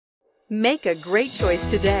Make a great choice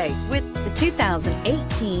today with the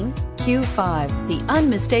 2018 Q5. The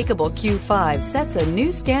unmistakable Q5 sets a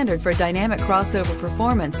new standard for dynamic crossover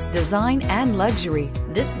performance, design, and luxury.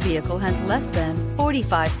 This vehicle has less than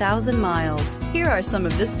 45,000 miles. Here are some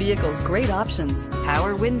of this vehicle's great options: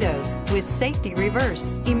 power windows with safety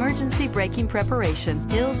reverse, emergency braking preparation,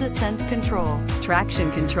 hill descent control,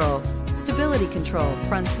 traction control, stability control,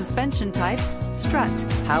 front suspension type, strut,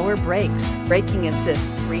 power brakes, braking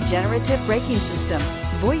assist, regenerative braking system,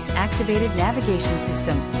 voice-activated navigation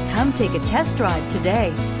system. Come take a test drive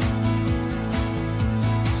today.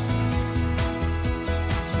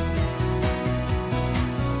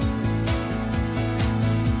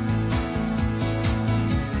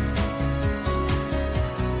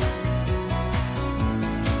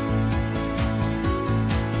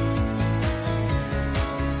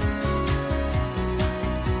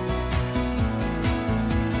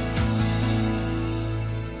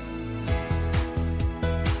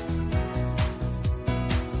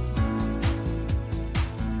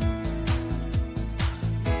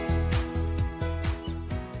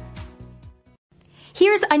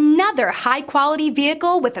 Here's another high-quality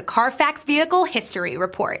vehicle with a Carfax Vehicle History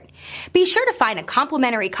Report. Be sure to find a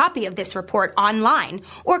complimentary copy of this report online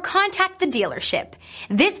or contact the dealership.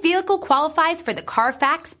 This vehicle qualifies for the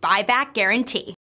Carfax Buyback Guarantee.